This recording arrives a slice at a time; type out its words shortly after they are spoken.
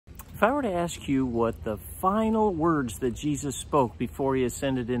If I were to ask you what the final words that Jesus spoke before he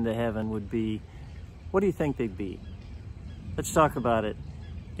ascended into heaven would be, what do you think they'd be? Let's talk about it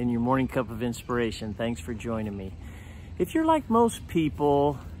in your morning cup of inspiration. Thanks for joining me. If you're like most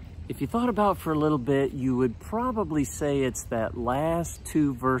people, if you thought about it for a little bit, you would probably say it's that last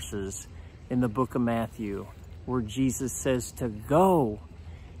two verses in the book of Matthew where Jesus says to go.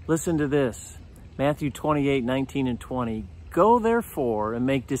 Listen to this, Matthew 28:19 and 20. Go therefore and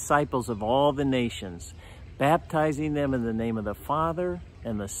make disciples of all the nations, baptizing them in the name of the Father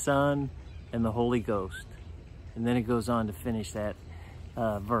and the Son and the Holy Ghost. And then it goes on to finish that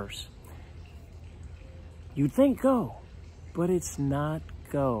verse. You'd think go, but it's not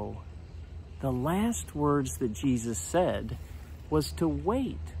go. The last words that Jesus said was to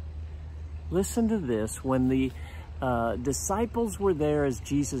wait. Listen to this. When the disciples were there as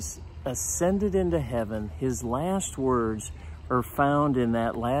Jesus ascended into heaven, his last words are found in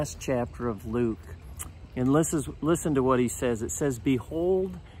that last chapter of Luke. And listen to what he says. It says,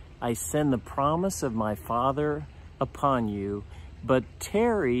 "Behold, I send the promise of my Father upon you, but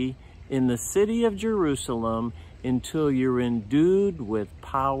tarry in the city of Jerusalem until you're endued with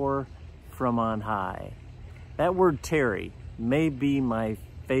power from on high." That word tarry may be my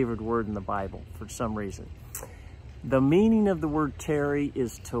favorite word in the Bible for some reason. The meaning of the word tarry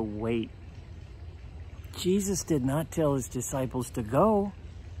is to wait. Jesus did not tell his disciples to go.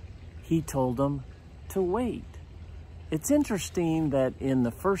 He told them to wait. It's interesting that in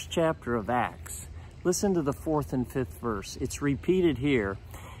the first chapter of Acts, listen to the 4th and 5th verse. It's repeated here.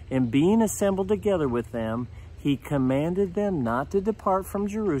 "And being assembled together with them, he commanded them not to depart from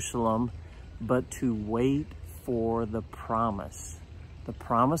Jerusalem, but to wait for the promise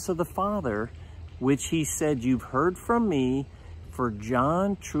of the Father, which he said, you've heard from me, for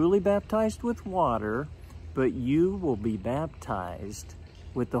John truly baptized with water, but you will be baptized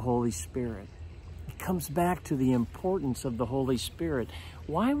with the Holy Spirit." It comes back to the importance of the Holy Spirit.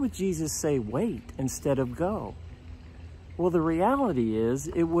 Why would Jesus say wait instead of go? Well, the reality is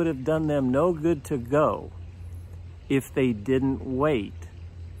it would have done them no good to go if they didn't wait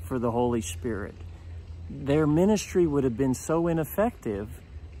for the Holy Spirit. Their ministry would have been so ineffective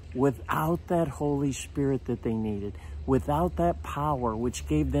without that Holy Spirit that they needed, without that power which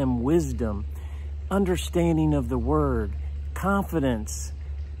gave them wisdom, understanding of the Word, confidence,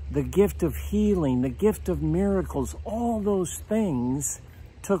 the gift of healing, the gift of miracles. All those things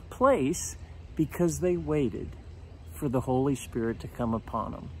took place because they waited for the Holy Spirit to come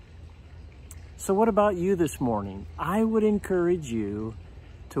upon them. So what about you this morning? I would encourage you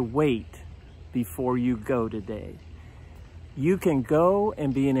to wait before you go today. You can go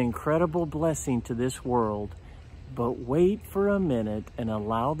and be an incredible blessing to this world, but wait for a minute and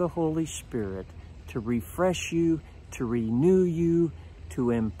allow the Holy Spirit to refresh you, to renew you, to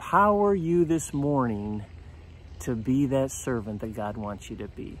empower you this morning to be that servant that God wants you to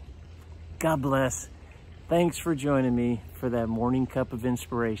be. God bless. Thanks for joining me for that morning cup of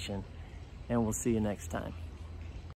inspiration, and we'll see you next time.